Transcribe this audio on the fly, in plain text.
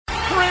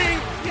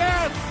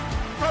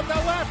from the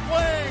left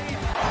wing.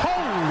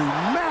 Holy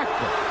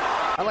mackerel.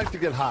 I like to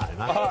get high.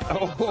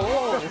 Hello.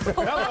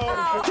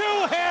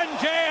 Two-hand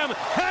jam,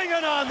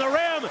 hanging on the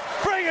rim,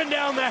 bringing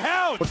down the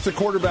house. What's the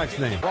quarterback's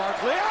name?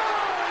 Barkley. Oh,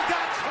 he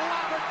got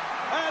clobbered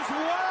as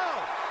well.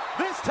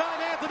 This time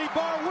Anthony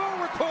Barr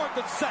will record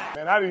the sack.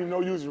 Man, I didn't even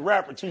know you was a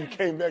rapper until you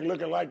came back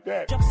looking like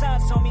that. Jump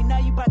sides on me, now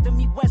you about to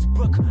meet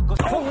Westbrook.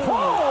 Russell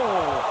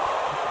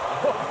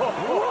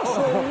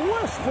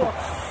Westbrook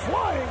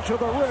flying to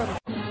the rim.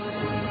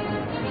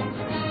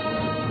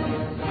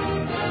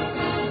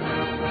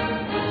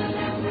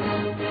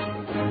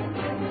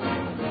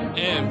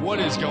 And what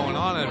is going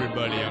on,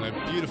 everybody, on a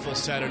beautiful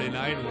Saturday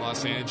night in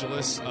Los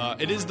Angeles?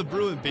 It is the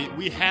Bruin Beat.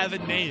 We have a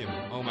name.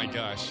 Oh, my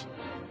gosh.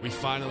 We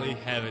finally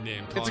have a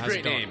name. Colin, it's a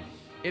great name.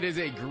 It is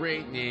a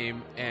great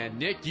name. And,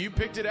 Nick, you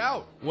picked it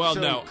out. Well,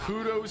 so no.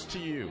 Kudos to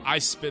you. I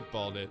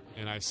spitballed it,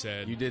 and I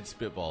said... You did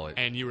spitball it.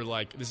 And you were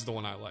like, this is the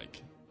one I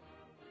like.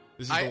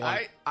 This is the one.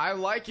 I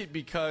like it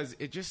because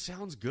it just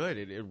sounds good.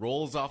 It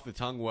rolls off the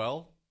tongue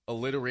well.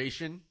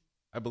 Alliteration,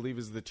 I believe,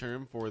 is the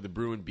term for the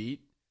Bruin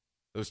Beat.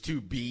 Those two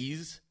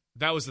B's.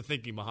 That was the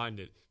thinking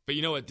behind it. But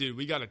you know what, dude?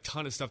 We got a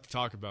ton of stuff to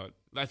talk about.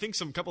 I think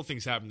couple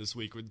things happened this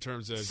week in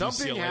terms of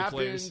something UCLA happened.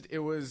 Players. It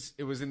was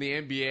in the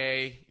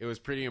NBA. It was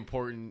pretty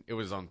important. It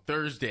was on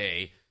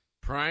Thursday,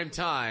 prime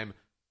time.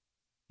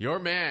 Your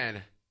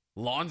man,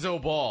 Lonzo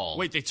Ball.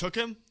 Wait, they took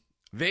him?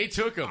 They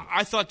took him.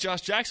 I thought Josh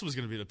Jackson was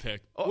going to be the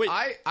pick. Oh, Wait.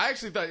 I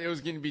actually thought it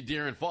was going to be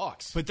De'Aaron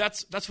Fox. But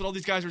that's what all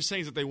these guys were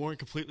saying, is that they weren't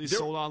completely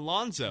sold on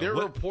Lonzo. There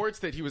were reports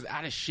that he was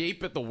out of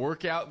shape at the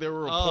workout. There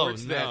were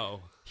reports that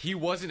he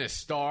wasn't a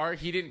star.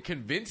 He didn't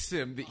convince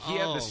them that he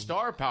had the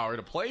star power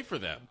to play for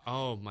them.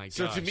 Oh, my gosh.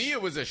 So to me,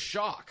 it was a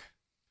shock.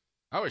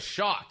 I was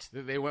shocked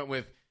that they went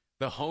with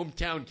the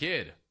hometown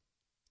kid.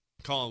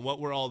 Colin, what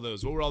were all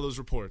those? What were all those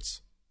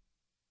reports?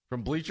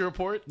 From Bleacher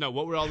Report? No,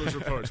 what were all those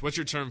reports? What's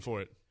your term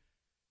for it?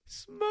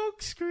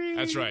 Smoke screen.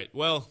 That's right.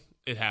 Well,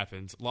 it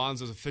happened.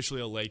 Lonzo's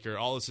officially a Laker.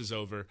 All this is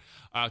over.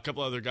 A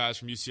couple other guys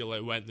from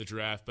UCLA went in the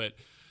draft. But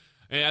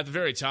at the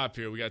very top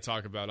here, we got to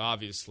talk about,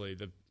 obviously,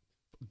 the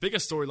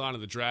biggest storyline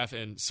of the draft,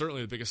 and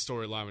certainly the biggest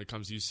storyline when it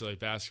comes to UCLA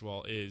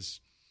basketball,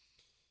 is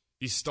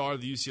the star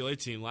of the UCLA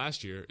team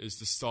last year is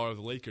the star of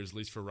the Lakers, at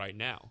least for right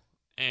now.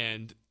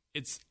 And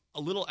it's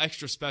a little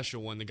extra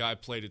special when the guy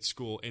played at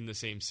school in the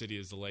same city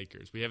as the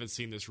Lakers. We haven't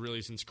seen this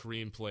really since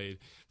Kareem played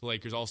the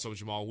Lakers. Also,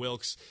 Jamal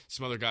Wilkes,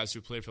 some other guys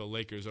who played for the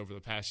Lakers over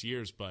the past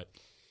years. But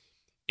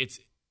it's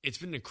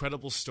been an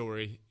incredible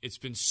story. It's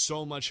been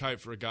so much hype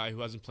for a guy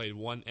who hasn't played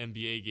one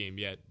NBA game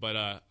yet.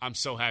 But I'm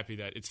so happy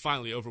that it's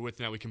finally over with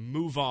now. We can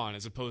move on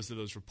as opposed to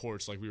those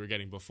reports like we were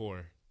getting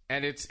before.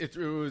 And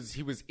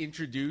he was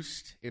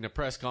introduced in a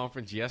press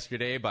conference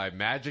yesterday by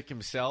Magic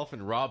himself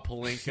and Rob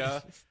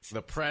Pelinka.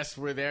 The press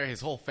were there.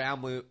 His whole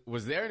family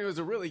was there, and it was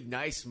a really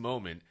nice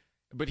moment.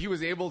 But he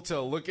was able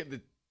to look at the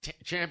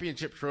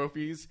championship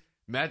trophies.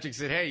 Magic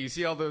said, "Hey, you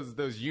see all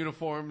those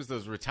uniforms,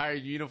 those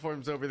retired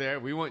uniforms over there?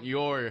 We want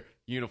your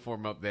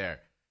uniform up there."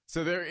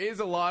 So there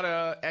is a lot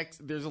of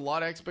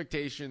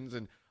expectations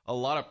and a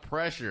lot of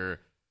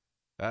pressure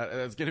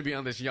that's going to be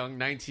on this young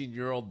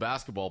 19-year-old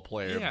basketball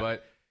player. Yeah.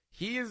 But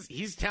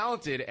he's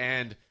talented,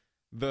 and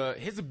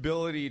his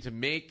ability to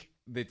make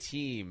the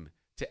team,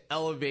 to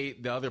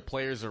elevate the other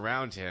players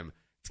around him,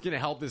 it's going to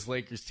help this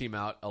Lakers team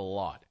out a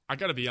lot. I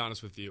got to be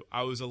honest with you.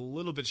 I was a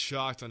little bit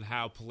shocked on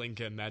how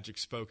Pelinka and Magic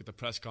spoke at the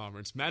press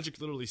conference.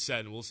 Magic literally said,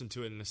 and we'll listen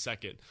to it in a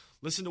second,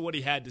 listen to what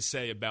he had to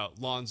say about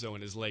Lonzo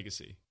and his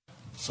legacy.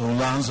 So,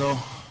 Lonzo,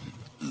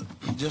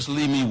 just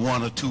leave me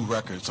one or two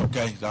records,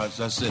 okay?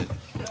 That's it.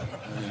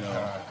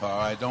 All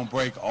right, don't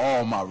break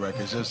all my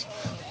records. Just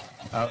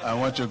I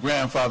want your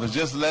grandfather,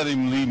 just let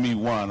him leave me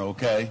one,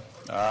 okay?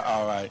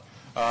 All right.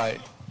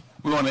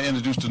 We want to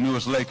introduce the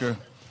newest Laker,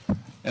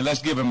 and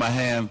let's give him a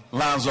hand,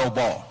 Lonzo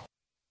Ball.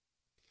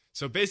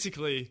 So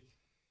basically,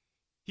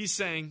 he's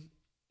saying,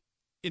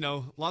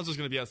 Lonzo's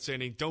going to be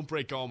outstanding. Don't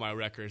break all my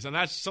records.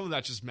 And some of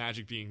that's just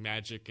Magic being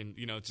Magic and,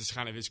 just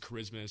kind of his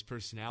charisma, his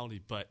personality.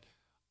 But,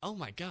 oh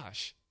my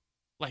gosh,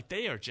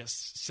 they are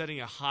just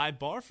setting a high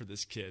bar for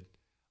this kid.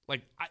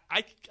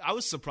 I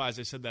was surprised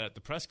they said that at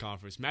the press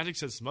conference. Magic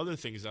said some other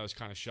things I was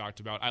kind of shocked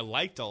about. I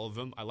liked all of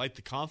them. I liked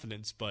the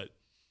confidence. But,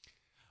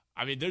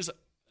 I mean, there's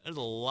a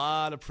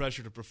lot of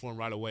pressure to perform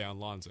right away on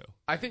Lonzo.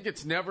 I think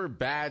it's never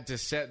bad to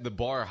set the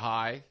bar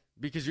high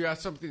because you have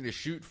something to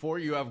shoot for.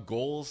 You have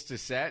goals to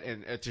set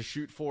and to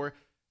shoot for.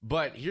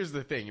 But here's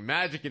the thing.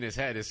 Magic in his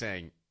head is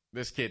saying,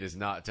 this kid is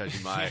not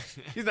touching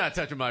he's not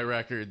touching my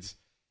records.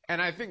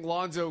 And I think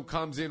Lonzo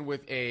comes in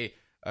with a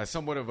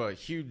somewhat of a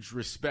huge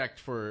respect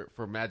for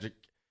Magic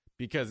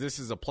because this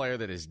is a player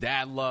that his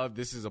dad loved.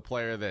 This is a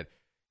player that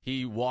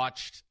he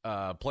watched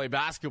play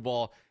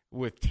basketball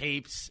with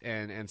tapes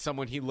and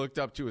someone he looked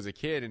up to as a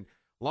kid. And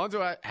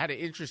Lonzo had an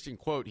interesting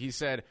quote. He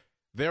said,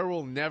 "There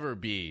will never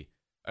be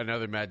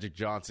another Magic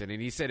Johnson." And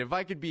he said, if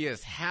I could be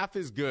half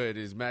as good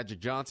as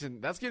Magic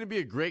Johnson, that's going to be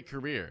a great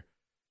career.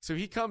 So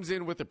he comes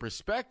in with the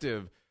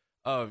perspective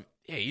of,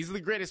 hey, he's the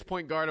greatest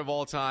point guard of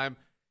all time.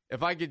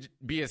 If I could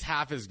be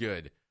half as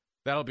good,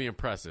 that'll be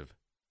impressive.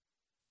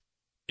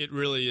 It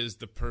really is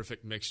the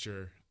perfect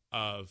mixture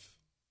of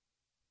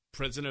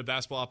president of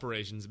basketball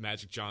operations,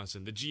 Magic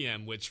Johnson, the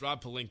GM, which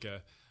Rob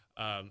Pelinka,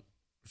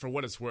 for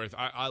what it's worth,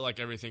 I like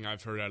everything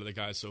I've heard out of the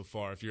guys so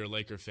far. If you're a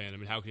Laker fan, I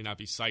mean, how can you not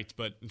be psyched?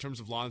 But in terms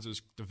of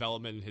Lonzo's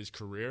development in his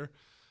career,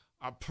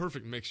 a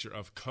perfect mixture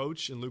of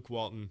coach and Luke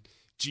Walton,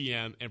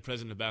 GM, and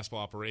president of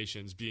basketball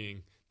operations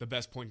being the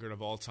best point guard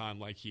of all time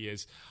like he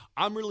is.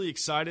 I'm really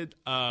excited.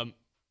 The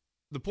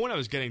point I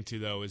was getting to,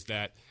 though, is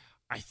that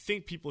I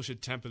think people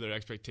should temper their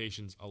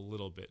expectations a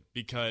little bit,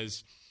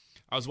 because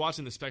I was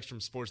watching the Spectrum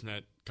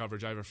Sportsnet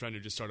coverage. I have a friend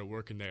who just started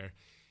working there,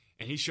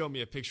 and he showed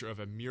me a picture of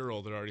a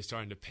mural they're already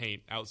starting to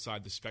paint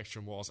outside the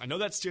Spectrum walls. I know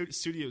that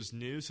studio's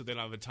new, so they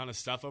don't have a ton of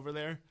stuff over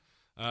there.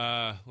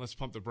 Let's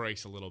pump the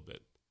brakes a little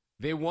bit.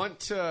 They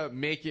want to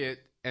make it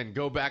and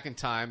go back in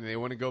time. They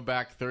want to go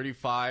back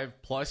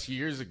 35-plus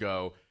years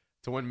ago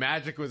to when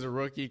Magic was a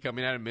rookie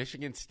coming out of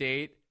Michigan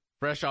State,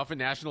 fresh off a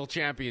national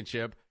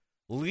championship,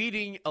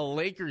 leading a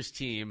Lakers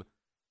team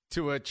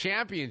to a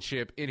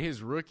championship in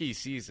his rookie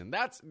season.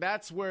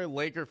 That's where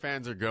Laker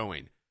fans are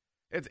going.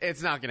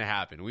 It's not going to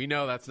happen. We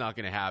know that's not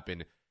going to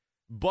happen.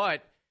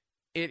 But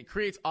it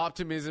creates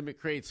optimism. It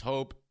creates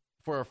hope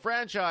for a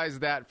franchise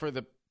that for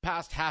the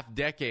past half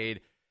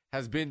decade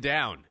has been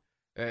down.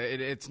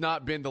 It's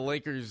not been the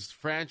Lakers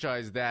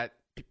franchise that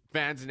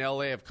fans in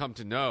LA have come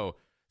to know.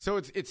 So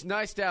it's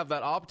nice to have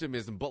that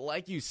optimism. But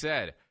like you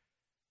said,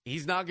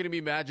 he's not going to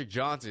be Magic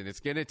Johnson. It's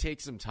going to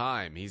take some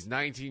time. He's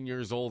 19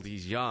 years old.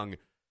 He's young.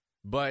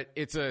 But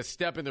it's a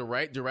step in the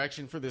right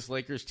direction for this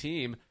Lakers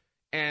team.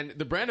 And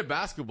the brand of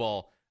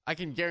basketball, I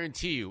can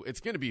guarantee you, it's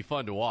going to be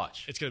fun to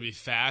watch. It's going to be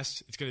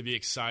fast. It's going to be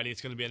exciting.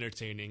 It's going to be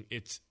entertaining.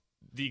 It's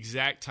the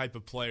exact type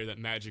of player that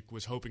Magic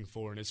was hoping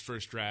for in his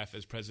first draft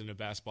as president of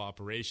basketball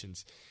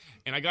operations.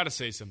 And I got to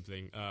say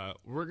something.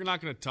 We're not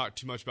going to talk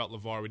too much about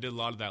LeVar. We did a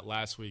lot of that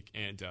last week,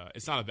 and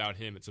it's not about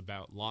him. It's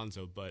about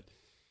Lonzo. But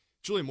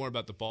it's really more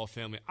about the Ball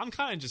family. I'm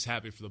kind of just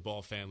happy for the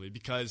Ball family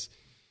because –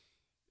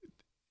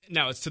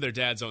 now, it's to their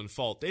dad's own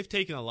fault. They've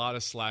taken a lot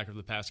of slack over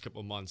the past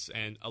couple of months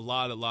and a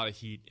lot of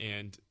heat.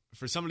 And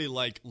for somebody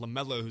like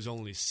LaMelo, who's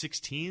only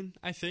 16,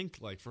 I think,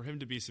 like for him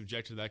to be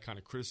subjected to that kind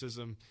of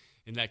criticism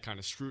and that kind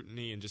of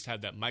scrutiny and just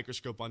have that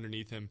microscope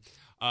underneath him,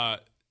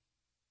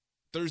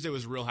 Thursday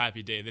was a real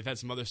happy day. They've had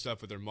some other stuff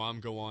with their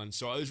mom go on.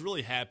 So I was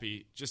really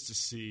happy just to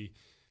see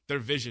their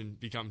vision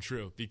become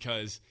true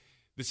because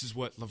this is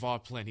what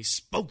LeVar planned. He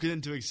spoke it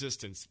into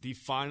existence. He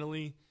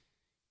finally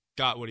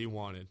got what he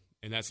wanted.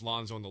 And that's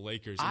Lonzo and the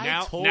Lakers. And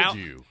I told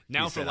you.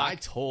 I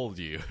told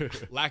you.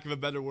 Lack of a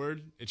better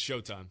word, it's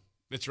showtime.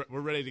 We're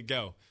ready to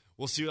go.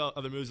 We'll see what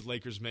other moves the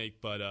Lakers make.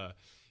 But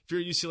if you're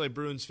a UCLA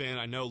Bruins fan,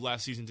 I know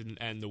last season didn't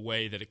end the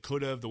way that it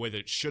could have, the way that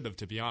it should have,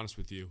 to be honest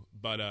with you.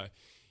 But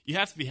you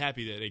have to be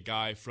happy that a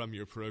guy from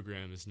your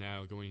program is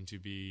now going to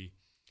be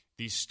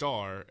the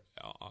star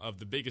of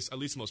the biggest, at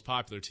least the most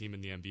popular team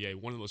in the NBA,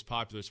 one of the most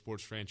popular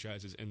sports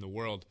franchises in the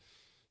world.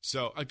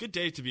 So a good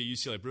day to be a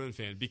UCLA Bruin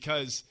fan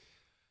because –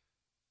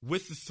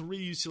 with the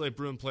 3 UCLA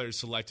Bruin players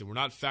selected, we're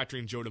not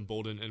factoring Jordan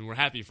Bolden, and we're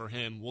happy for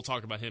him. We'll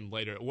talk about him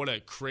later. What a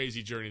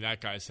crazy journey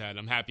that guy's had.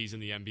 I'm happy he's in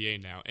the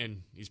NBA now,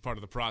 and he's part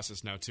of the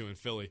process now, too, in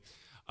Philly.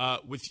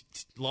 With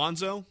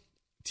Lonzo,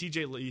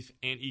 TJ Leaf,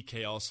 and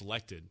EK all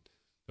selected,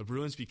 the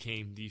Bruins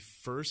became the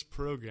first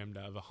program to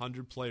have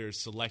 100 players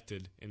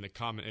selected in the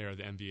common era of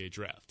the NBA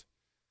draft.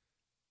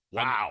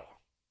 Wow.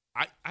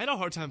 I had a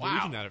hard time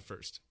believing that at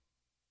first.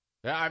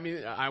 Yeah, I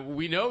mean,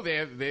 we know they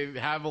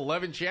have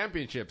 11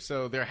 championships,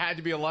 so there had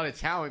to be a lot of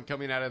talent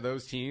coming out of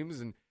those teams,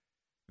 and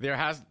there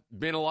has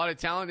been a lot of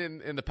talent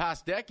in the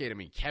past decade. I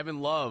mean,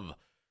 Kevin Love,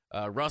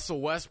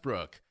 Russell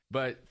Westbrook,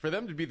 but for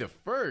them to be the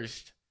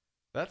first,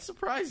 that's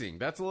surprising.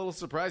 That's a little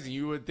surprising.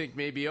 You would think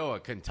maybe, a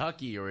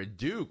Kentucky or a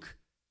Duke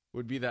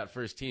would be that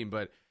first team,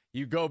 but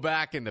you go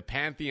back in the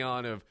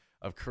pantheon of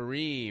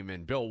Kareem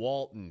and Bill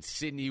Walton,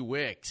 Sidney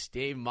Wicks,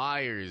 Dave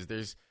Myers,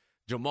 there's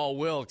Jamal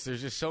Wilkes. There's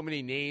just so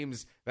many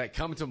names that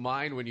come to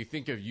mind when you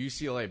think of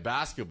UCLA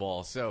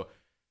basketball. So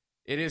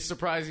it is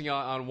surprising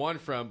on one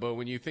front, but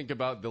when you think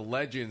about the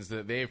legends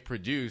that they've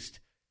produced,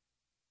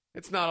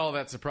 it's not all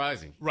that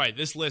surprising. Right.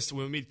 This list,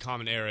 when we mean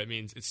common era, it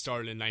means it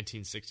started in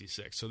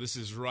 1966. So this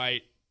is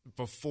right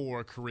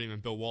before Kareem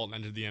and Bill Walton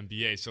entered the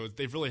NBA. So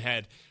they've really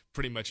had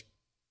pretty much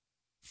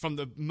from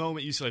the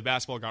moment UCLA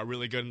basketball got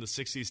really good in the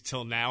 60s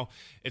till now,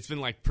 it's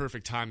been like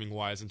perfect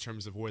timing-wise in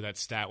terms of where that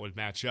stat would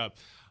match up.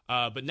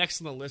 But next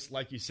on the list,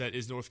 like you said,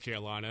 is North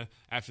Carolina.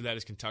 After that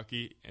is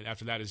Kentucky, and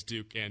after that is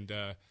Duke. And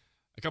a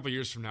couple of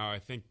years from now, I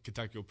think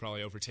Kentucky will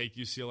probably overtake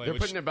UCLA. They're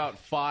putting about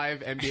 5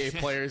 NBA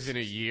players in a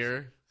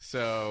year,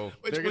 so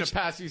they're going to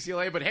pass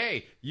UCLA. But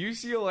hey,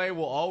 UCLA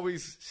will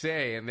always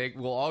say, and they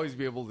will always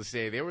be able to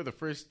say, they were the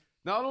first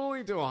not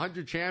only to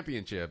 100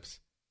 championships,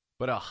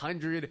 but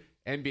 100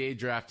 NBA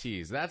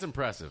draftees. That's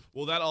impressive.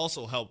 Well, that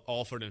also helped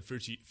Alford and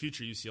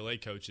future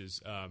UCLA coaches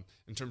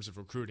in terms of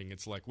recruiting.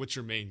 It's like, what's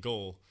your main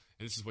goal?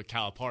 And this is what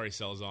Calipari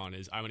sells on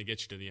is, I want to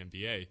get you to the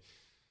NBA.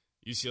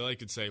 UCLA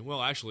could say,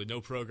 well, actually,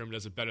 no program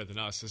does it better than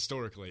us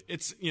historically.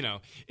 It's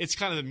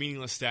kind of a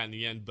meaningless stat in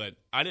the end, but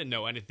I didn't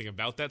know anything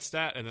about that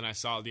stat, and then I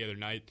saw it the other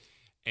night,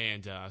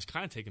 and I was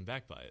kind of taken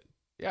back by it.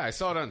 Yeah, I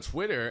saw it on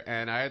Twitter,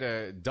 and I had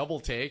a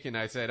double take, and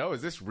I said, oh,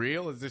 is this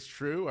real? Is this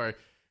true? Or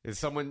is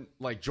someone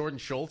like Jordan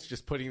Schultz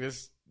just putting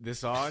this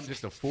on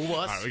just to fool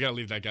us? All right, we got to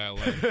leave that guy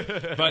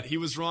alone. But he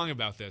was wrong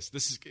about this.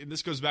 This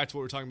goes back to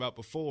what we were talking about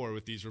before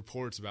with these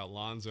reports about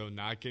Lonzo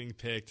not getting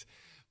picked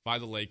by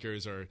the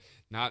Lakers or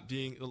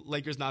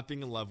Lakers not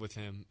being in love with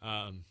him.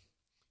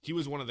 He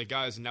was one of the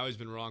guys, and now he's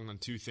been wrong on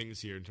two things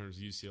here in terms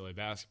of UCLA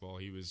basketball.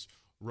 He was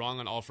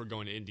wrong on Alford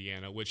going to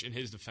Indiana, which in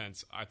his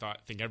defense, I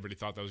think everybody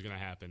thought that was going to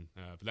happen,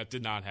 but that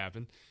did not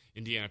happen.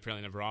 Indiana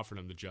apparently never offered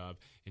him the job,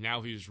 and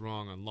now he was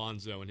wrong on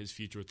Lonzo and his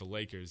future with the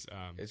Lakers.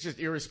 It's just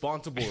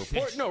irresponsible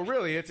report. No,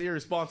 really, it's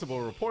irresponsible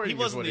reporting. He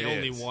wasn't the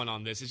only one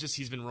on this. It's just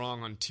he's been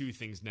wrong on two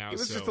things now. He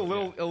was just a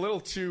little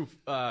too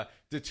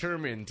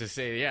determined to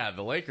say, yeah,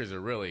 the Lakers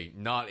are really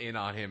not in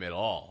on him at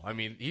all. I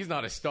mean, he's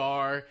not a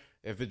star.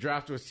 If the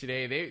draft was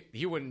today,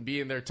 he wouldn't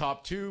be in their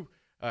top two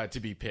to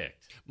be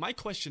picked. My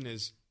question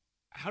is,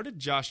 how did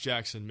Josh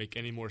Jackson make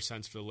any more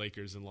sense for the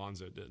Lakers than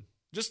Lonzo did?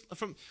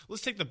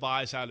 Let's take the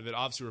bias out of it.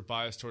 Obviously, we're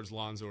biased towards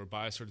Lonzo. We're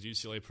biased towards the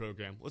UCLA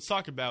program. Let's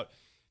talk about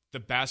the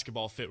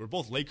basketball fit. We're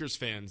both Lakers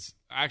fans,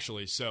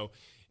 actually. So,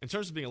 in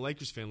terms of being a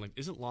Lakers fan,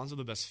 isn't Lonzo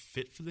the best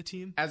fit for the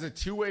team? As a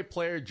two-way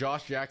player,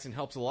 Josh Jackson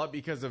helps a lot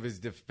because of his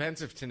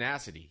defensive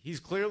tenacity.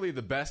 He's clearly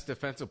the best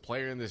defensive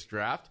player in this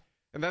draft,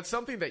 and that's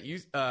something that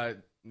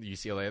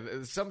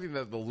UCLA, something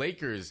that the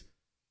Lakers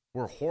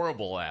were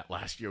horrible at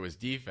last year was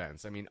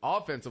defense. I mean,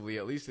 offensively,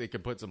 at least they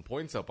could put some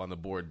points up on the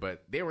board,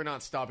 but they were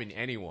not stopping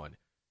anyone.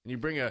 And you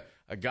bring a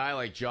guy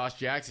like Josh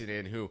Jackson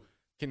in who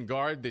can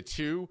guard the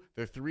 2,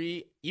 the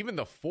 3, even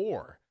the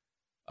 4,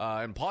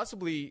 and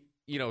possibly,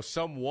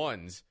 some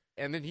 1s.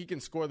 And then he can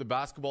score the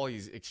basketball.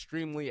 He's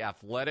extremely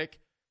athletic.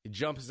 He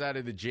jumps out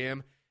of the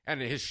gym.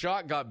 And his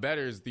shot got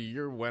better as the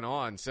year went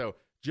on. So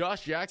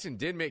Josh Jackson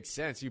did make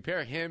sense. You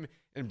pair him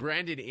and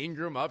Brandon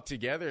Ingram up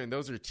together, and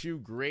those are two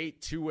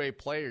great two-way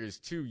players,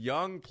 two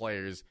young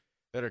players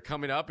that are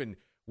coming up and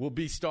will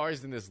be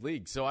stars in this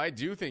league. So I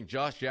do think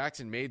Josh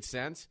Jackson made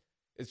sense.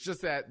 It's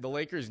just that the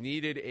Lakers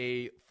needed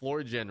a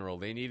floor general.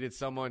 They needed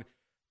someone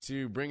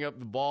to bring up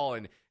the ball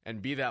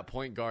and be that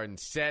point guard and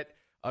set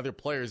other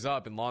players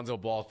up, and Lonzo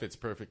Ball fits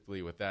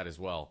perfectly with that as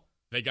well.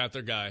 They got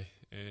their guy,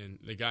 and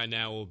the guy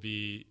now will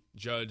be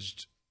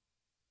judged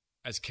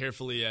as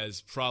carefully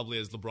as probably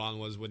as LeBron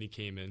was when he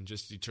came in.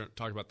 Just to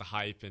talk about the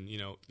hype and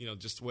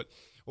just what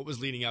was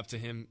leading up to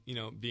him,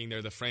 being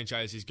there, the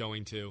franchise he's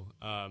going to.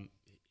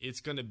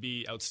 It's going to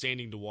be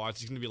outstanding to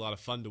watch. It's going to be a lot of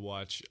fun to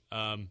watch.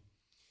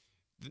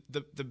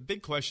 The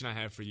big question I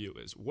have for you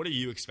is, what are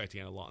you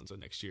expecting out of Lonzo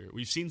next year?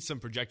 We've seen some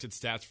projected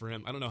stats for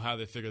him. I don't know how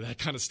they figure that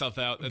kind of stuff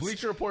out.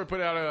 Bleacher Report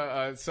put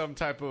out some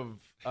type of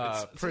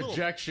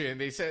projection.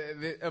 They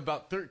said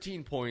about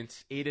 13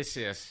 points, 8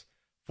 assists,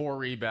 4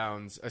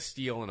 rebounds, a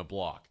steal, and a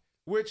block.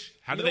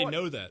 How do they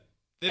know that?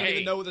 They don't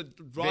even know what the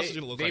roster's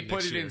going to look like next year. They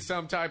put it in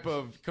some type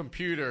of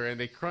computer, and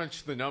they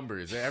crunch the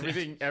numbers.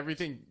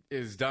 Everything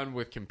is done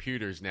with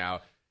computers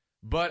now.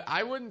 But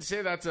I wouldn't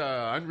say that's an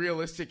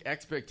unrealistic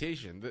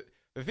expectation.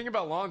 The thing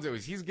about Lonzo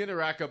is he's going to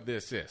rack up the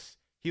assists.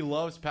 He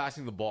loves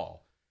passing the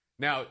ball.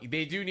 Now,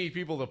 they do need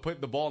people to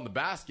put the ball in the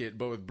basket,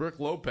 but with Brook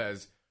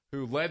Lopez,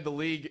 who led the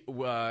league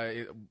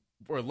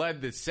or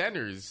led the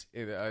centers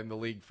in the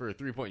league for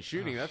three-point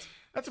shooting,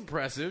 that's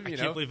impressive. I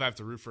can't believe I have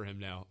to root for him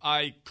now.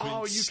 I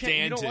couldn't stand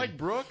him. You don't like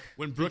Brook?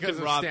 When Brook and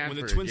Rob, when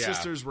the twin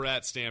sisters were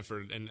at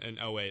Stanford in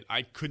 2008,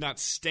 I could not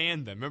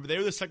stand them. Remember, they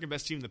were the second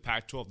best team in the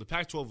Pac-12. The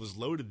Pac-12 was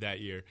loaded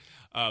that year.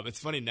 It's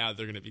funny now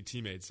they're going to be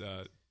teammates.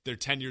 They're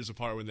 10 years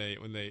apart when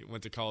they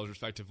went to college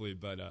respectively,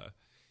 but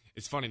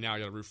it's funny now I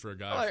got to root for a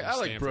guy. I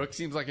like Brook.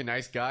 Seems like a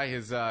nice guy.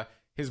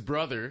 His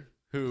brother,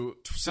 who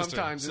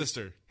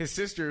his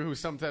sister, who's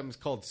sometimes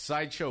called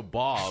Sideshow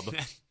Bob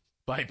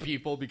by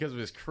people because of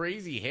his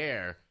crazy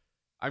hair.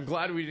 I'm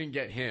glad we didn't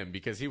get him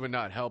because he would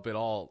not help at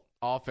all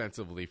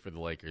offensively for the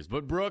Lakers.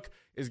 But Brook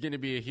is going to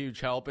be a huge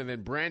help, and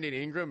then Brandon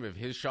Ingram, if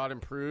his shot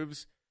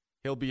improves,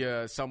 he'll be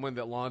someone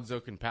that Lonzo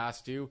can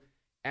pass to.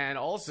 And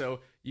also,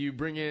 you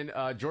bring in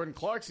Jordan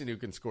Clarkson, who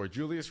can score,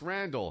 Julius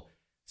Randle.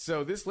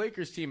 So this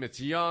Lakers team, it's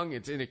young,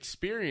 it's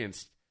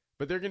inexperienced,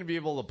 but they're going to be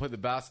able to put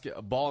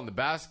the ball in the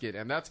basket,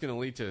 and that's going to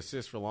lead to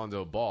assists for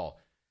Lonzo Ball.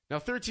 Now,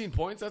 13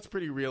 points, that's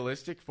pretty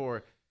realistic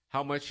for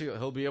how much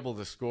he'll be able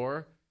to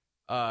score.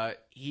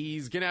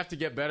 He's going to have to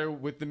get better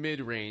with the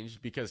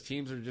mid-range because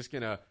teams are just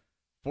going to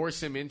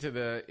force him into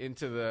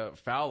the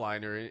foul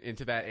line or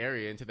into that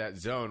area, into that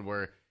zone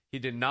where he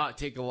did not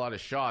take a lot of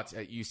shots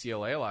at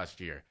UCLA last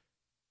year.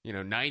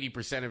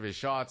 90% of his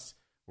shots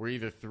were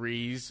either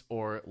threes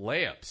or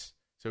layups.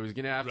 So he's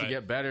going to have to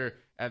get better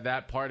at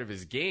that part of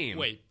his game.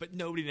 Wait, but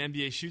nobody in the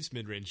NBA shoots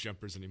mid-range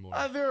jumpers anymore.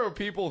 There are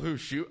people who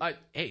shoot.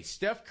 Hey,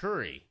 Steph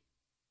Curry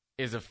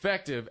is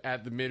effective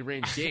at the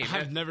mid-range game.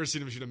 I've never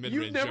seen him shoot a mid-range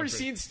jumper. You've never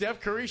seen Steph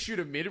Curry shoot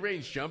a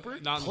mid-range jumper?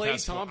 Not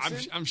Klay Thompson?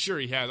 I'm sure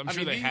he has. I'm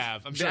sure they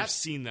have. I'm sure I've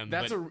seen them.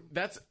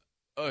 That's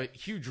a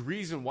huge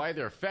reason why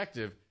they're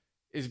effective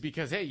is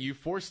because, hey, you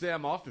force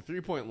them off the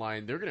three-point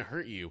line, they're going to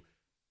hurt you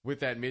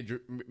with that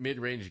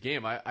mid-range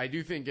game. I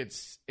do think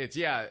it's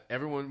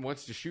everyone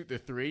wants to shoot the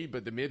three,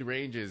 but the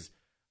mid-range is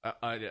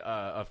an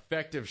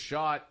effective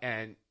shot,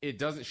 and it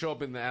doesn't show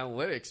up in the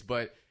analytics,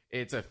 but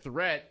it's a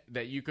threat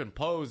that you can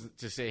pose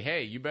to say,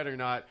 hey, you better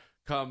not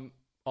come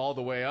all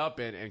the way up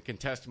and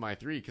contest my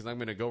three because I'm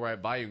going to go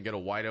right by you and get a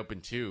wide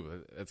open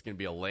two. That's going to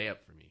be a layup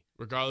for me.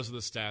 Regardless of the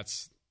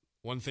stats,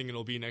 one thing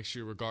it'll be next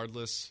year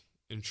regardless,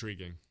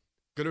 intriguing.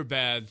 Good or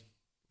bad,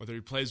 whether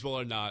he plays well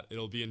or not,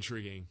 it'll be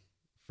intriguing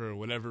for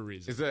whatever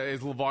reason. Is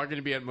LeVar going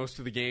to be at most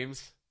of the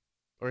games?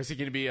 Or is he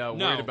going to be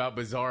worried about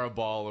Bizarro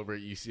Ball over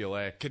at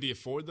UCLA? Could he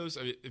afford those?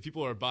 I mean, if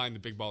people are buying the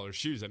big baller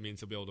shoes, that means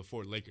he'll be able to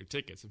afford Laker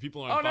tickets. If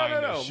people aren't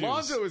buying those shoes...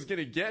 Lonzo is going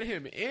to get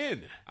him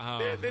in.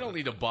 They don't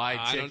need to buy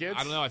tickets.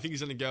 I don't know. I think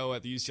he's going to go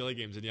at the UCLA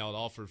games and yell at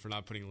Alford for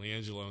not putting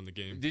LiAngelo in the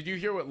game. Did you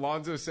hear what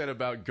Lonzo said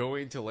about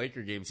going to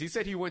Laker games? He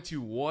said he went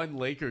to one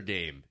Laker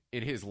game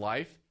in his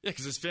life. Yeah,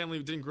 because his family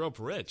didn't grow up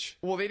rich.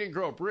 Well, they didn't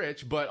grow up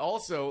rich, but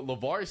also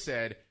LeVar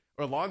said...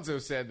 Or Lonzo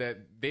said that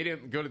they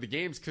didn't go to the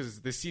games because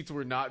the seats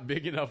were not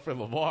big enough for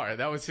LeVar.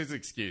 That was his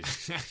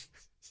excuse.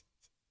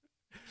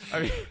 I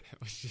mean,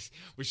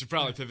 we should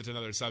probably pivot to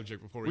another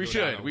subject before we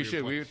should.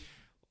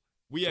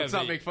 Let's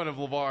not make fun of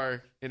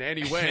LeVar in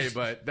any way,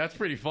 but that's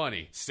pretty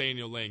funny. Stay in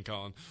your lane,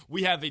 Colin.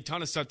 We have a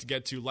ton of stuff to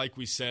get to. Like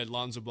we said,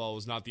 Lonzo Ball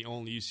was not the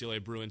only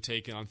UCLA Bruin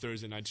taken on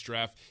Thursday night's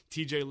draft.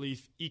 TJ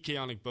Leaf, Ike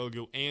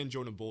Onigbogu, and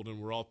Jonah Bolden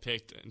were all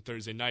picked on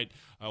Thursday night.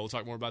 We'll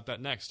talk more about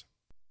that next.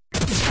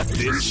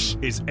 This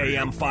is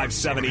AM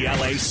 570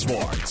 LA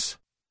Sports.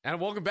 And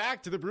welcome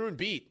back to the Bruin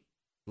Beat.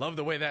 Love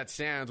the way that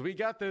sounds. We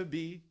got the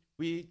beat.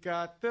 We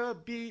got the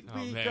beat.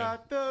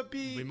 Got the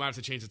beat. We might have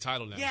to change the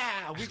title now.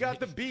 Yeah, we got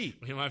the beat.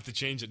 We might have to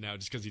change it now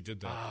just because he did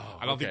that. Oh,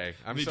 I don't okay.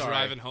 think I'm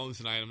driving home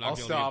tonight. I'm not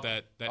going to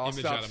get that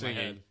image out of my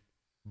head.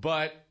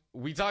 But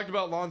we talked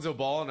about Lonzo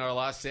Ball in our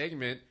last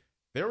segment.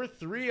 There were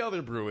 3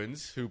 other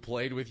Bruins who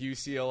played with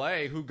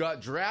UCLA who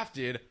got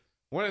drafted.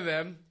 One of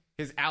them,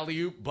 his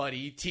alley-oop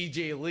buddy,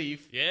 TJ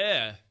Leaf.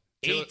 Yeah.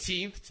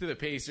 18th to the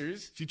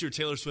Pacers. Future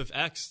Taylor Swift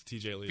X,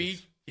 TJ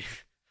Leaf.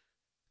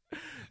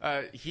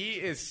 He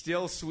is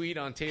still sweet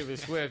on Taylor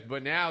Swift,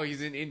 but now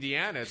he's in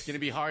Indiana. It's going to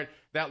be hard.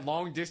 That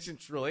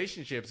long-distance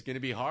relationship is going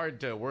to be hard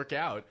to work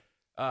out.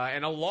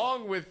 And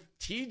along with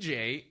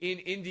TJ in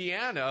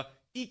Indiana,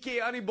 Ike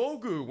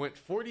Onigbogu went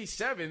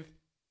 47th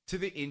to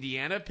the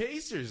Indiana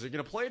Pacers. They're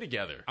going to play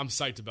together. I'm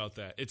psyched about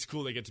that. It's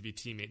cool they get to be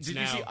teammates. Did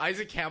you see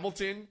Isaac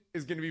Hamilton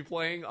is going to be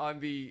playing on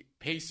the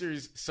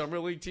Pacers Summer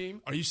League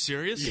team? Are you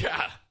serious?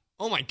 Yeah.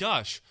 Oh, my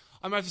gosh.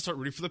 I might have to start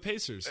rooting for the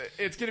Pacers.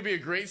 It's going to be a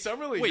great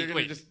Summer League.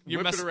 Wait, just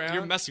whip it around.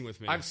 You're messing with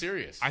me. I'm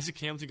serious. Isaac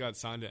Hamilton got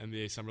signed to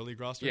NBA Summer League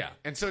roster? Yeah,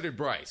 and so did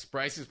Bryce.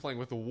 Bryce is playing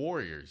with the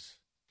Warriors.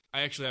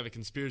 I actually have a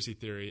conspiracy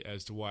theory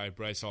as to why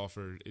Bryce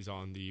Alford is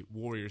on the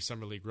Warriors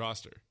Summer League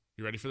roster.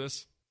 You ready for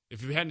this?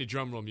 If we had any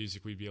drum roll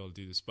music, we'd be able to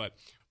do this. But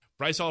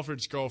Bryce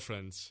Alford's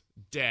girlfriend's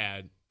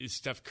dad is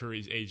Steph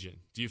Curry's agent.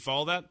 Do you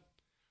follow that?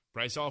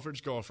 Bryce Alford's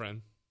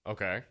girlfriend.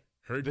 Okay.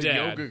 Her the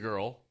dad. yoga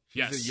girl.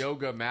 She's a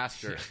yoga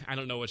master. I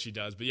don't know what she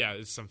does, but yeah,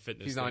 it's some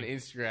fitness She's thing. on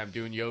Instagram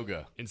doing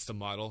yoga. Insta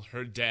model.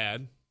 Her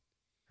dad.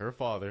 Her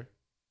father.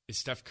 Is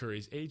Steph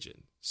Curry's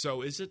agent.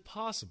 So is it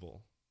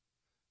possible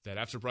that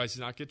after Bryce did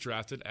not get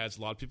drafted, as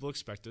a lot of people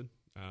expected,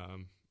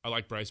 I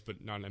like Bryce,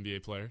 but not an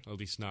NBA player, at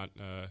least not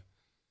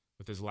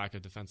with his lack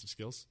of defensive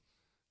skills,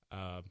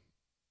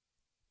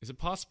 is it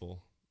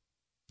possible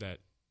that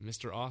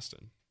Mr.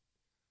 Austin,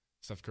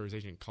 Steph Curry's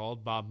agent,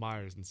 called Bob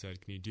Myers and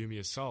said, can you do me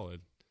a solid?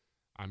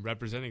 I'm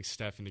representing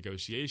Steph in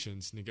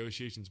negotiations.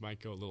 Negotiations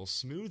might go a little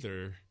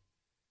smoother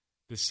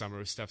this summer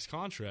with Steph's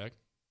contract.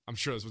 I'm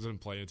sure this wasn't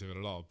play into it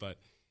at all, but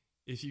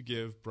if you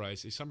give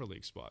Bryce a Summer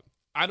League spot.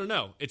 I don't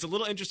know. It's a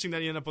little interesting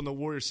that he ended up on the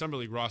Warriors Summer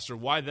League roster.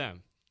 Why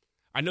them?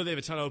 I know they have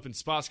a ton of open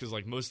spots because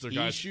like most of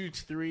their guys... He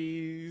shoots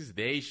threes.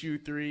 They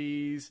shoot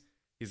threes.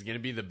 He's going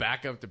to be the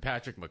backup to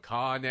Patrick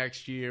McCaw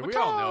next year. We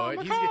all know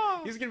it.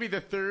 He's going to be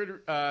the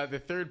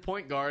third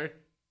point guard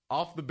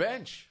off the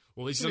bench.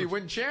 Well, he's going to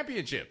win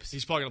championships.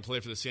 He's probably going to play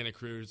for the Santa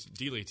Cruz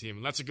D-League team,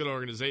 and that's a good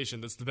organization.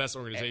 That's the best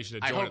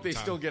organization to join. I hope they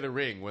still get a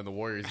ring when the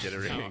Warriors get a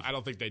ring. No, I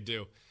don't think they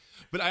do.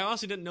 But I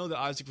honestly didn't know that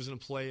Isaac was going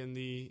to play in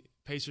the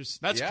Pacers.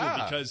 That's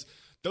cool because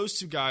those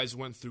two guys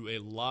went through a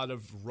lot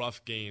of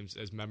rough games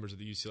as members of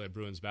the UCLA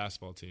Bruins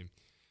basketball team.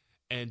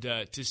 And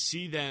to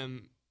see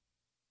them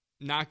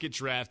not get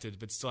drafted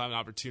but still have an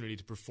opportunity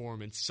to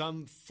perform in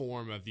some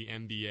form of the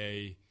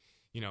NBA,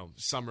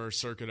 summer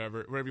circuit,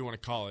 whatever you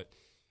want to call it,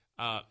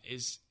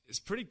 is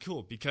pretty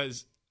cool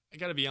because I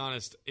got to be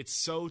honest, it's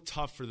so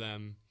tough for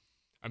them.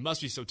 It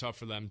must be so tough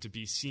for them to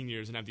be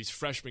seniors and have these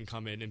freshmen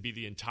come in and be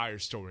the entire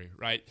story,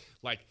 right?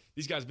 Like,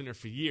 these guys have been there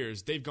for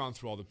years. They've gone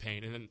through all the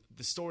pain. And then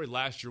the story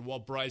last year, while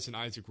Bryce and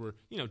Isaac were,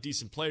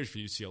 decent players for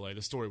UCLA,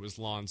 the story was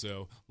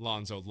Lonzo,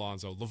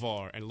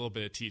 LeVar, and a little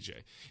bit of TJ.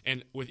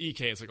 And with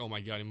EK, it's like, oh,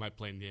 my God, he might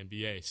play in the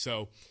NBA.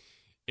 So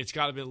it's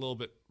got to be a little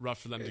bit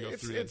rough for them to go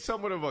through. It's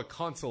somewhat of a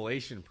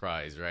consolation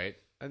prize, right?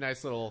 A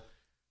nice little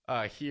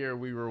here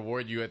we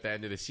reward you at the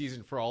end of the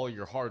season for all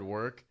your hard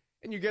work.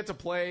 And you get to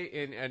play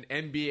in an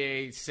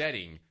NBA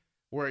setting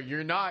where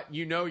you're not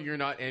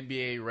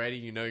NBA ready,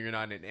 you're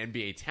not an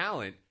NBA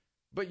talent,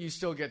 but you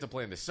still get to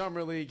play in the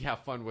Summer League, have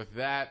fun with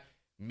that,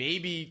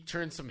 maybe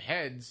turn some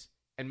heads,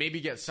 and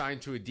maybe get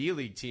signed to a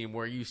D-League team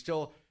where you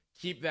still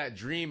keep that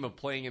dream of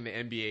playing in the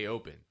NBA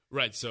Open.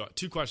 Right, so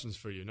 2 questions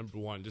for you. Number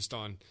one, just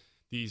on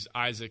these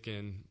Isaac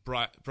and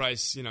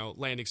Bryce,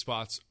 landing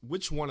spots,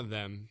 which one of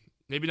them,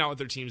 maybe not with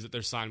their teams that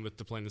they're signed with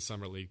to play in the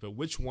Summer League, but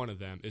which one of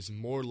them is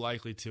more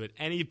likely to at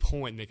any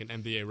point make an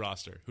NBA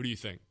roster? Who do you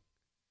think?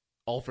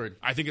 Alford.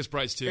 I think it's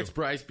Bryce, too. It's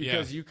Bryce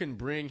because you can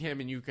bring him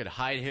and you could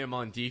hide him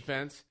on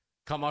defense,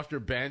 come off your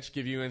bench,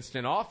 give you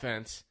instant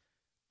offense.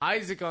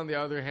 Isaac, on the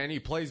other hand, he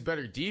plays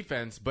better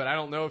defense, but I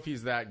don't know if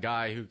he's that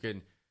guy who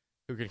can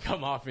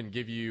come off and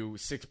give you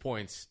 6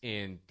 points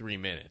in 3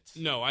 minutes.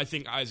 No, I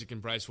think Isaac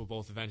and Bryce will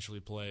both eventually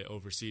play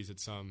overseas at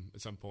some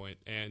point,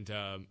 and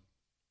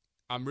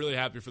I'm really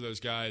happy for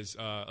those guys.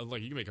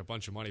 You can make a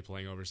bunch of money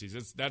playing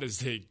overseas. That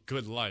is a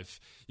good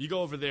life. You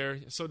go over there,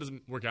 so it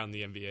doesn't work out in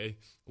the NBA,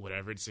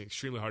 whatever. It's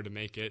extremely hard to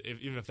make it.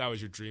 Even if that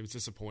was your dream, it's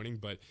disappointing,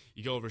 but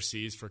you go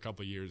overseas for a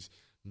couple of years,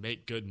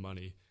 make good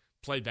money,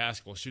 play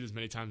basketball, shoot as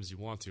many times as you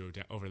want to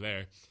over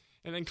there,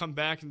 and then come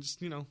back and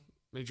just,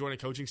 maybe join a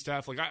coaching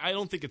staff. I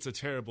don't think it's a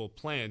terrible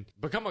plan.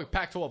 Become a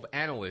Pac-12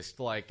 analyst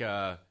like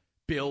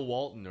Bill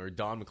Walton or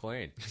Don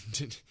McLean.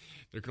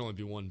 There can only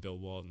be one Bill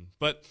Walton.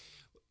 But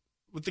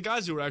with the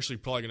guys who are actually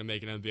probably going to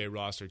make an NBA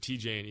roster,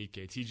 TJ and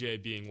Ike.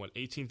 TJ being,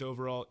 18th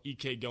overall,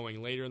 Ike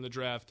going later in the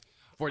draft.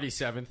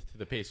 47th to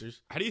the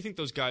Pacers. How do you think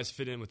those guys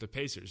fit in with the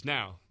Pacers?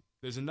 Now,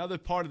 there's another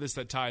part of this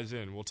that ties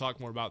in. We'll talk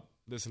more about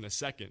this in a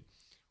second.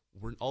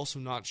 We're also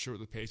not sure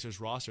what the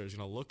Pacers roster is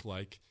going to look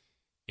like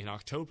in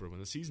October when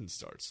the season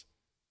starts,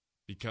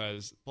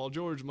 because Paul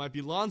George might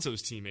be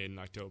Lonzo's teammate in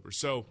October.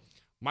 So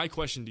my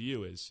question to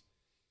you is,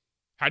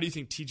 how do you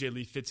think TJ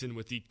Lee fits in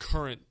with the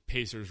current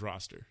Pacers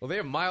roster? Well, they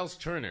have Miles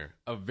Turner,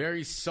 a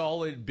very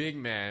solid big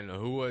man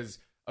who was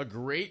a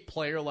great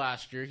player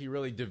last year. He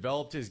really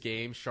developed his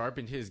game,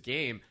 sharpened his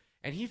game,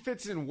 and he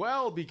fits in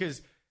well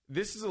because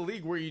this is a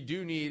league where you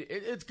do need –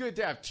 it's good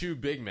to have 2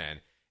 big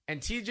men. And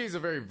TJ's a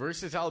very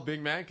versatile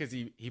big man because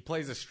he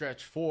plays a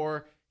stretch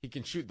 4. He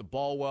can shoot the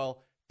ball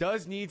well.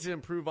 Does need to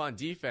improve on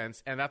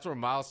defense, and that's where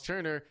Miles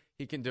Turner,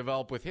 he can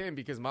develop with him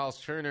because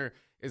Miles Turner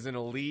is an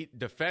elite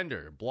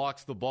defender,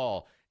 blocks the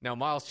ball. Now,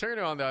 Miles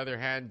Turner, on the other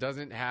hand,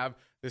 doesn't have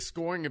the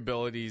scoring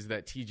abilities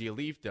that TJ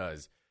Leaf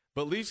does.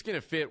 But Leaf's going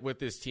to fit with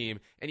this team,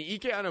 and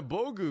Ike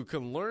Anigbogu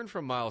can learn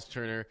from Miles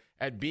Turner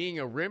at being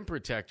a rim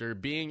protector,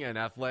 being an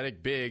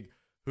athletic big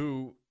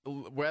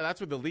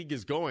that's where the league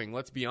is going,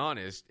 let's be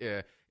honest.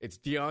 It's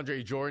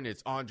DeAndre Jordan,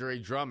 it's Andre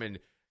Drummond,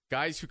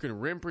 guys who can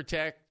rim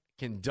protect,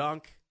 can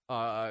dunk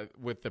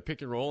with the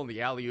pick and roll and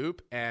the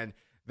alley-oop, and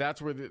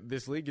that's where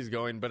this league is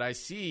going. But I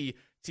see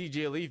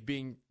TJ Leaf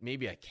being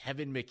maybe a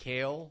Kevin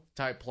McHale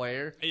type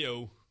player.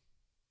 Ayo.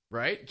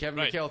 Right? Kevin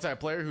McHale type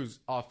player who's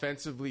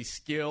offensively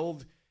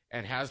skilled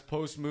and has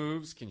post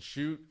moves, can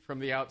shoot from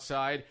the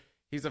outside.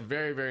 He's a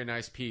very, very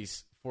nice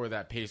piece for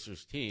that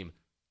Pacers team.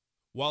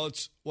 While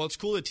it's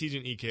cool that TJ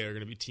and Ike are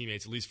going to be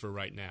teammates, at least for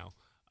right now,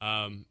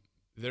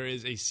 there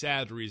is a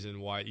sad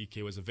reason why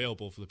Ike was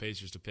available for the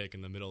Pacers to pick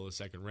in the middle of the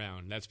second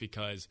round. And that's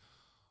because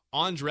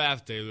on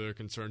draft day, there were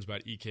concerns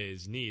about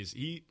Ike's knees.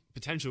 He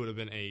potentially would have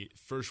been a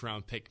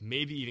first-round pick,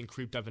 maybe even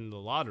creeped up into the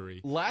lottery.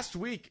 Last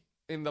week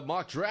in the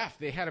mock draft,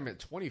 they had him at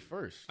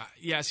 21st.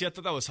 I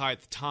thought that was high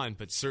at the time,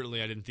 but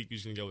certainly I didn't think he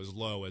was going to go as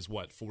low as,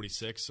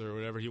 46 or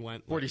whatever he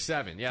went?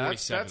 47. Yeah,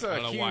 47. That's a I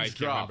don't know huge why I can't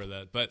drop. remember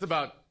that. But it's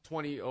about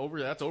 20 over.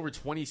 That's over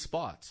 20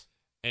 spots.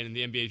 And in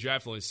the NBA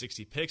draft, only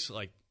 60 picks.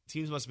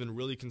 Teams must have been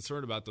really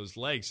concerned about those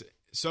legs.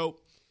 So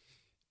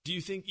do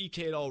you think Ike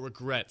at all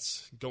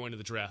regrets going to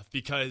the draft?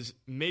 Because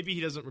maybe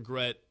he doesn't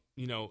regret,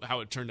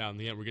 how it turned out in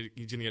the end.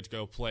 He's going to get to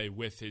go play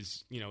with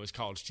his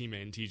college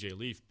teammate TJ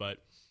Leaf, but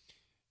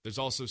there's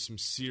also some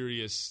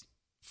serious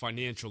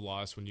financial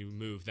loss when you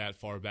move that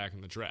far back in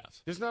the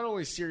draft. There's not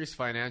only serious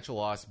financial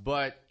loss,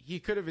 but he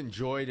could have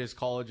enjoyed his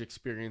college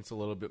experience a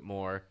little bit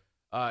more.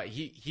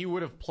 He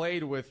would have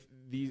played with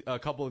a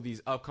couple of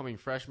these upcoming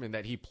freshmen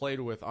that he played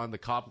with on the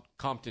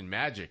Compton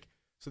Magic.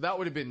 So that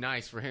would have been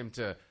nice for him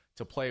to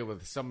play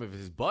with some of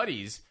his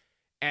buddies.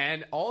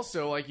 And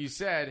also, like you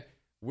said,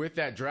 with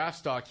that draft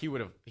stock, he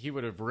would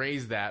have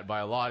raised that by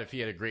a lot if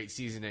he had a great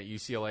season at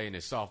UCLA in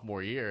his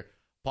sophomore year,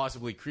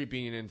 possibly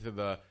creeping into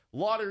the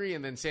lottery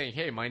and then saying,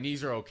 hey, my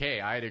knees are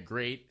okay. I had a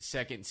great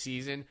second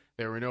season.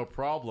 There were no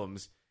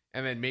problems.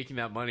 And then making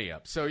that money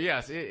up. So,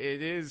 yes,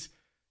 it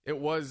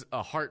was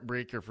a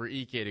heartbreaker for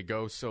Ike to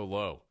go so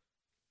low.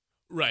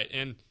 Right,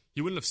 and he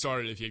wouldn't have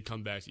started if he had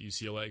come back to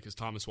UCLA because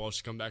Thomas Walsh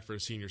had come back for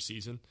his senior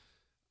season.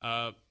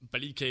 But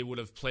Ike would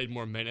have played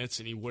more minutes,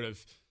 and he would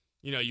have,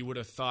 you would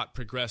have thought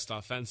progressed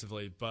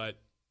offensively. But,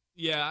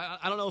 yeah,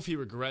 I don't know if he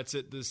regrets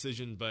the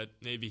decision, but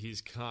maybe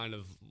he's kind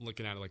of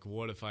looking at it like,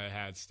 what if I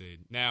had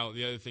stayed? Now,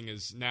 the other thing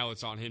is now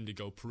it's on him to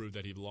go prove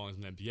that he belongs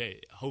in the NBA.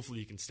 Hopefully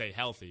he can stay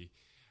healthy,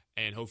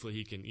 and hopefully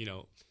he can,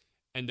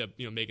 end up,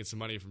 making some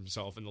money for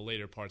himself in the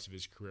later parts of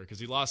his career, because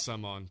he lost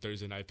some on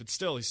Thursday night, but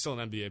still, he's still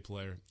an NBA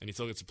player, and he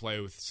still gets to play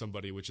with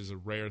somebody, which is a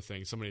rare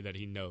thing, somebody that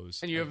he knows.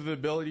 And you have the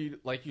ability,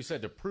 like you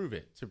said, to prove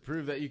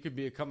that you could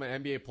become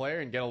an NBA player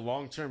and get a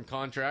long-term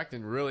contract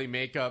and really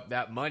make up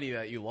that money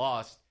that you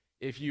lost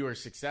if you are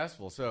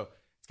successful. So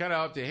it's kind of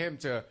up to him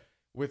to,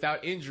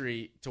 without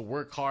injury, to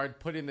work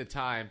hard, put in the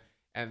time,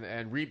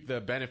 and reap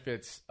the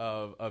benefits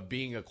of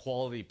being a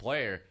quality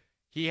player.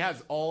 He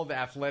has all the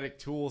athletic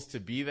tools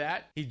to be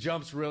that. He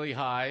jumps really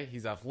high.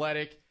 He's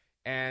athletic,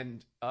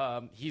 and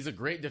he's a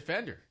great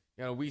defender.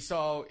 We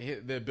saw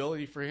the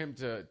ability for him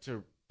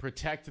to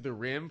protect the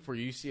rim for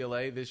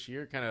UCLA this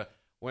year, kind of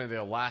one of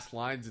their last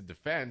lines of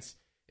defense.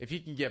 If he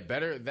can get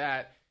better at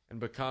that and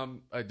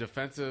become a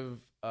defensive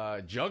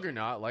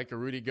juggernaut like a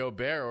Rudy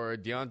Gobert or a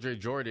DeAndre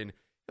Jordan,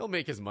 he'll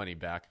make his money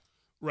back.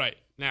 Right.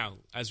 Now,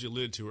 as we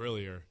alluded to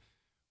earlier,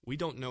 we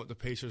don't know what the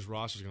Pacers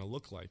roster is going to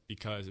look like,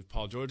 because if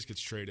Paul George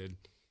gets traded,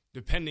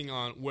 depending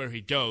on where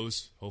he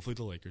goes, hopefully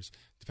the Lakers,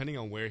 depending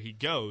on where he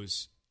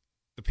goes,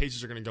 the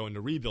Pacers are going to go into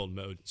rebuild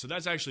mode. So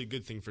that's actually a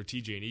good thing for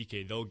TJ and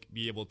Ike. They'll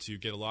be able to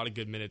get a lot of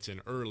good minutes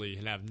in early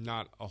and have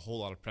not a whole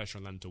lot of pressure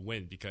on them to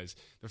win, because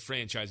the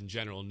franchise in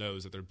general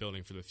knows that they're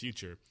building for the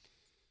future.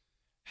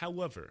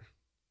 However,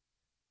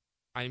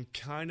 I'm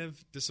kind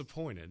of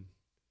disappointed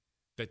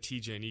that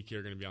TJ and Ike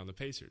are going to be on the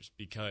Pacers,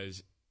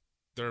 because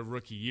their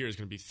rookie year is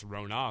going to be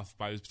thrown off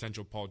by this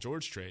potential Paul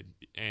George trade,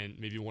 and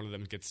maybe one of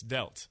them gets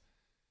dealt.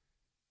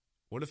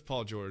 What if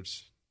Paul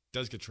George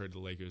does get traded to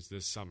the Lakers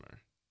this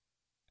summer?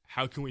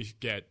 How can we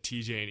get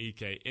TJ and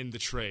Ike in the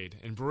trade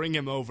and bring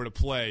him over to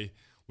play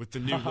with the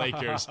new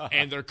Lakers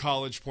and their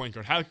college point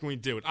guard? How can we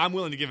do it? I'm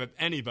willing to give up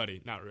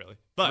anybody. Not really.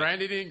 But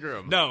Brandon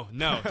Ingram. No,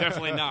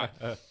 definitely not.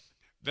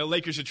 The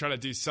Lakers should try to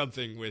do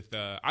something with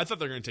I thought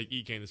they were going to take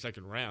Ike in the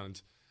second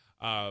round.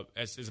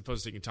 As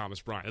opposed to taking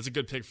Thomas Bryant. That's a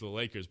good pick for the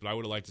Lakers, but I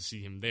would have liked to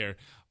see him there.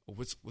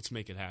 Let's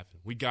make it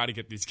happen. We got to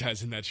get these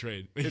guys in that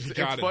trade. It's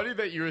funny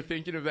that you were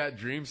thinking of that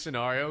dream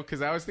scenario,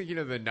 because I was thinking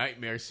of the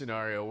nightmare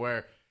scenario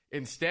where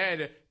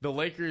instead the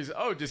Lakers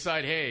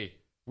decide, hey,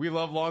 we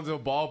love Lonzo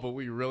Ball, but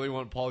we really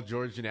want Paul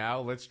George now.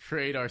 Let's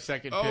trade our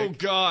second pick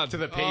to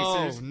the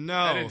Pacers. Oh, no.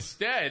 And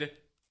instead,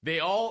 they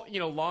all,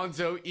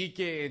 Lonzo, Ike,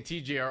 and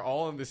TJ are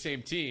all on the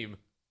same team.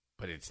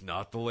 But it's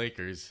not the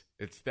Lakers.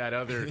 It's that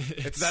other.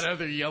 it's that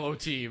other yellow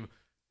team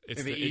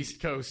in the East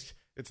Coast.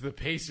 It's the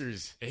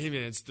Pacers. Hey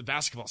man, it's the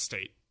basketball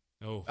state.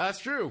 Oh, that's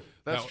true.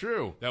 That's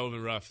true. That would be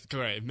rough.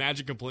 Correct. If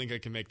Magic and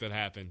Pelinka can make that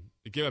happen,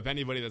 you give up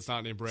anybody that's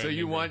not named Brandon. So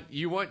you want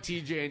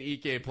TJ and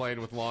Ike playing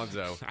with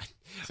Lonzo,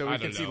 so we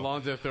can see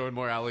Lonzo throwing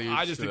more alley-oops.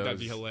 I just think that'd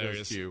be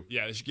hilarious.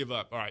 Yeah, they should give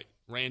up. All right,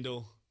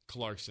 Randall,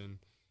 Clarkson,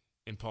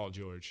 and Paul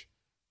George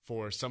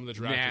for some of the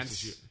draft picks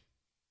this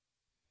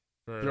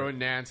year. Throwing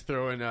Nance,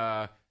 throwing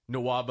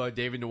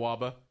David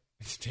Nwaba.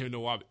 David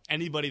Nwaba.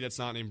 Anybody that's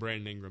not named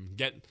Brandon Ingram.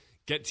 Get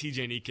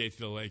TJ and Ike to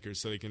the Lakers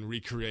so they can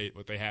recreate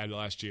what they had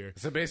last year.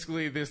 So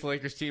basically, this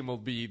Lakers team will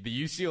be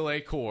the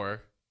UCLA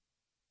core,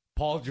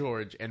 Paul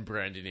George, and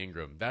Brandon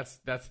Ingram. That's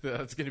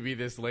going to be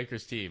this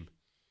Lakers team.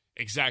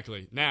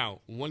 Exactly.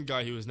 Now, one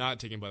guy who was not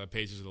taken by the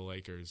Pacers or the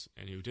Lakers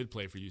and who did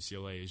play for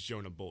UCLA is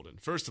Jonah Bolden.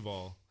 First of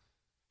all,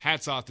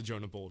 hats off to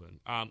Jonah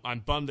Bolden. I'm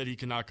bummed that he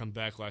could not come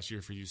back last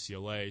year for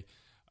UCLA.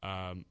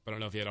 I don't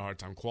know if he had a hard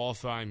time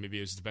qualifying. Maybe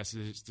it was the best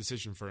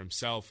decision for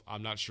himself.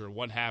 I'm not sure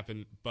what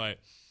happened, but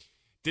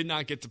did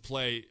not get to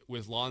play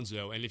with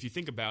Lonzo. And if you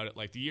think about it,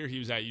 like the year he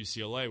was at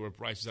UCLA where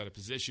Bryce was out of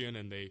position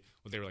and they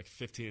were like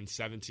 15 and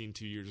 17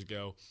 2 years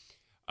ago,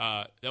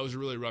 that was a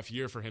really rough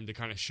year for him to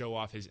kind of show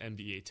off his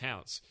NBA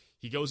talents.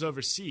 He goes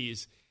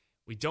overseas.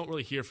 We don't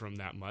really hear from him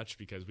that much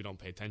because we don't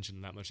pay attention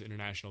to that much to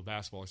international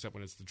basketball except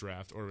when it's the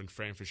draft or when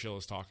Fran Fraschilla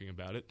is talking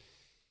about it.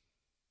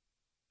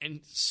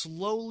 And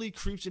slowly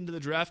creeps into the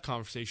draft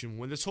conversation.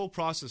 When this whole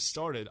process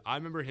started, I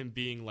remember him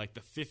being like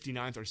the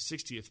 59th or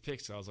 60th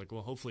pick. So I was like,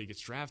 well, hopefully he gets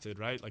drafted,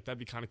 right? Like, that'd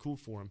be kind of cool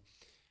for him.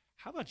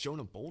 How about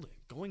Jonah Bolden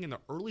going in the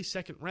early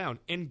second round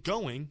and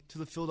going to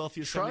the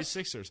Philadelphia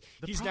 76ers?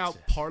 He's now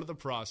part of the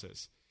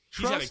process.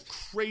 He's had a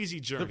crazy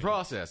journey. The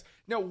process.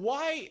 Now,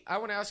 I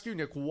want to ask you,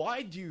 Nick,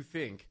 why do you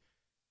think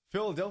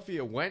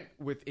Philadelphia went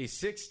with a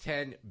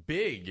 6'10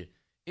 big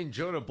in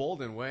Jonah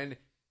Bolden when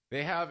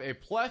they have a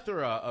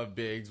plethora of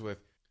bigs with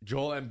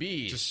Joel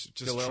Embiid, just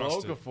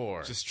Jahlil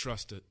Okafor. Just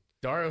trust it.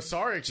 Dario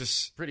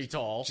Saric, pretty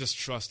tall. Just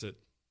trust it.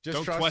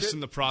 Don't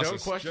question the process.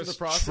 Don't question the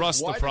process. Trust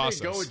the process. Why did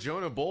they go with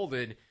Jonah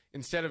Bolden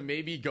instead of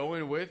maybe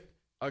going with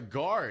a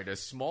guard, a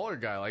smaller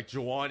guy like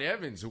Jawan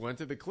Evans, who went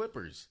to the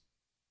Clippers?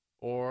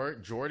 Or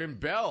Jordan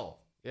Bell.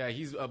 Yeah,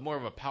 he's more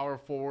of a power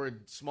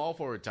forward, small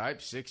forward type,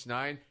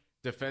 6'9",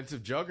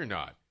 defensive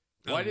juggernaut.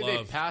 Why did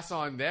they pass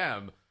on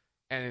them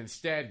and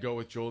instead go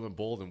with Jonah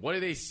Bolden? What do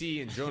they see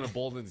in Jonah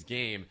Bolden's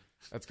game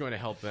that's going to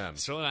help them?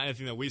 Certainly not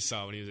anything that we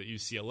saw when he was at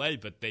UCLA,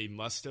 but they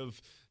must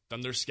have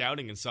done their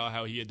scouting and saw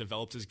how he had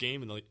developed his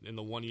game in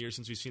the 1 year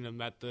since we've seen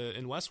him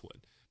in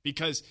Westwood.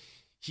 Because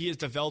he has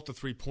developed a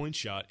three-point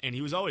shot, and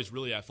he was always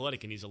really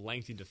athletic, and he's a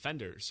lengthy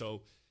defender.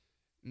 So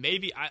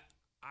maybe,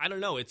 I don't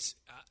know.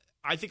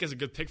 I think is a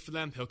good pick for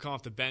them. He'll come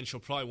off the bench. He'll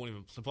probably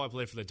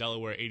play for the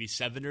Delaware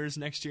 87ers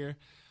next year.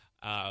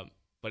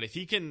 But if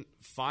he can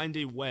find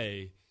a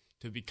way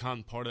to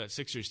become part of that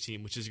Sixers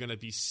team, which is going to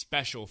be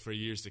special for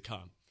years to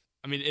come.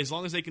 I mean, as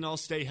long as they can all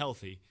stay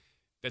healthy,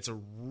 that's a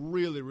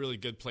really, really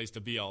good place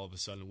to be all of a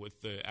sudden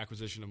with the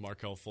acquisition of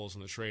Markelle Fultz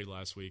in the trade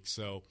last week.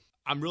 So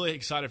I'm really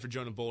excited for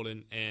Jonah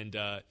Bolden, and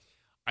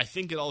I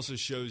think it also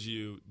shows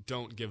you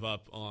don't give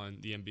up on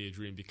the NBA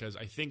dream, because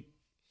I think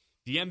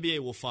the NBA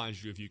will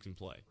find you if you can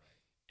play.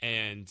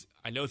 And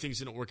I know things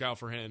didn't work out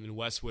for him in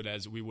Westwood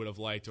as we would have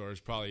liked, or as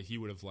probably he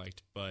would have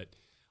liked, but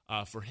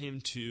for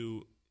him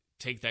to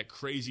take that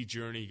crazy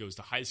journey, he goes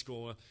to high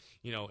school,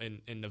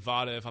 in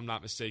Nevada, if I'm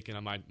not mistaken, I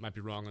might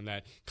be wrong on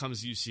that,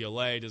 comes to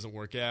UCLA, doesn't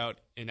work out,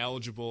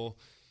 ineligible,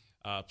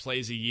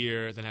 plays a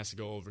year, then has to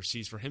go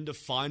overseas. For him to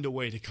find a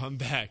way to come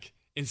back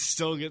and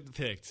still get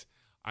picked,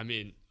 I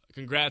mean,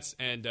 congrats,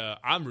 and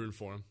I'm rooting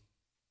for him.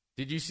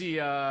 Did you see,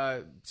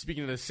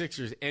 speaking of the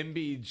Sixers,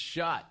 Embiid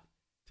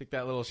took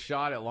that little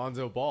shot at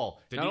Lonzo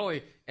Ball. Not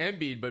only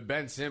Embiid, but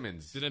Ben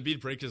Simmons. Did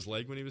Embiid break his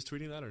leg when he was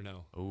tweeting that, or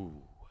no?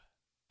 Ooh.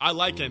 I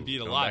like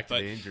Embiid a lot,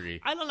 but injury.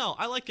 I don't know.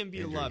 I like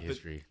Embiid a lot,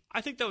 history. but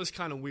I think that was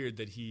kind of weird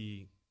that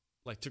he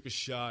took a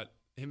shot.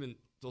 Him and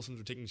Bill Simmons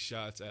were taking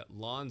shots at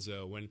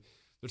Lonzo when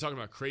they're talking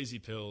about crazy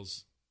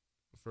pills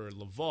for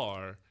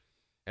LeVar.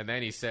 And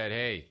then he said,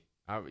 hey,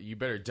 you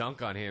better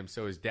dunk on him,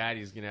 so his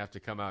daddy's going to have to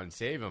come out and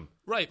save him.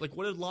 Right.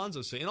 What did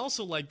Lonzo say? And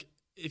also,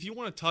 if you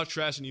want to talk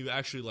trash and you've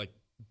actually,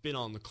 been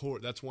on the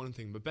court, that's one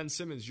thing. But Ben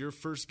Simmons, your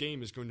first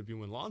game is going to be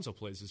when Lonzo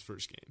plays his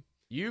first game.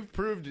 You've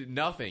proved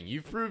nothing.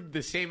 You've proved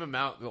the same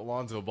amount that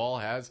Lonzo Ball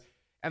has.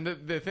 And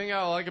the thing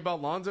I like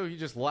about Lonzo, he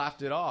just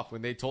laughed it off.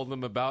 When they told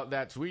him about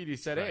that tweet, he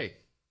said, hey,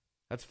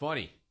 that's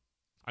funny.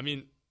 I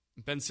mean,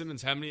 Ben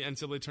Simmons, how many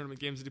NCAA tournament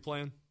games did he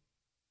play in?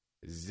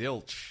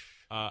 Zilch.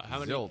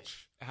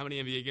 Zilch. How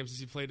many NBA games has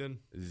he played in?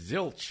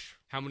 Zilch.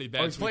 How many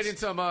bad he's played in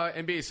some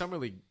NBA Summer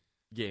League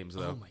games,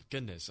 though. Oh, my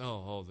goodness.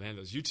 Oh, man,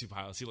 those YouTube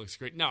highlights, he looks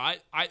great. No, I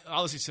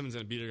obviously Simmons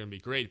and Embiid are going to be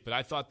great, but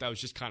I thought that was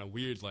just kind of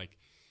weird.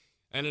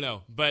 I don't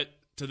know. But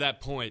to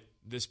that point,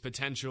 this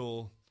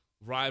potential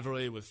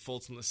rivalry with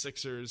Fultz and the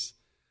Sixers,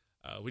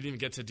 we didn't even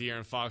get to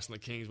De'Aaron Fox and the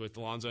Kings with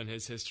Lonzo and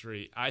his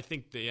history. I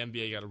think the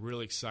NBA got a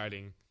really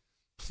exciting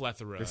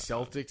plethora. The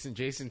Celtics and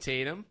Jason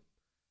Tatum.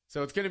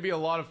 So it's going to be a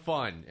lot of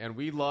fun, and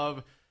we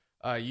love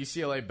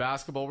UCLA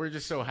basketball. We're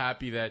just so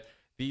happy that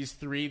these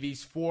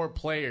four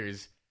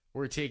players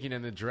were taken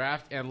in the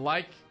draft, and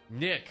like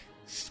Nick,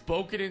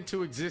 spoke it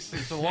into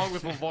existence along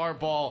with LeVar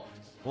Ball,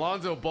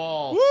 Lonzo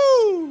Ball.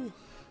 Woo!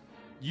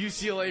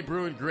 UCLA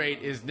Bruin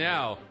great is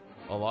now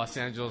a Los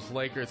Angeles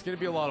Laker. It's going to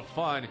be a lot of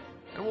fun,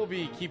 and we'll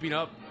be keeping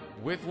up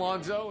with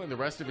Lonzo and the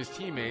rest of his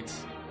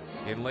teammates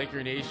in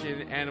Laker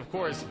Nation. And, of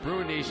course,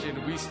 Bruin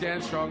Nation, we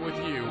stand strong with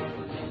you.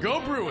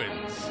 Go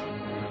Bruins!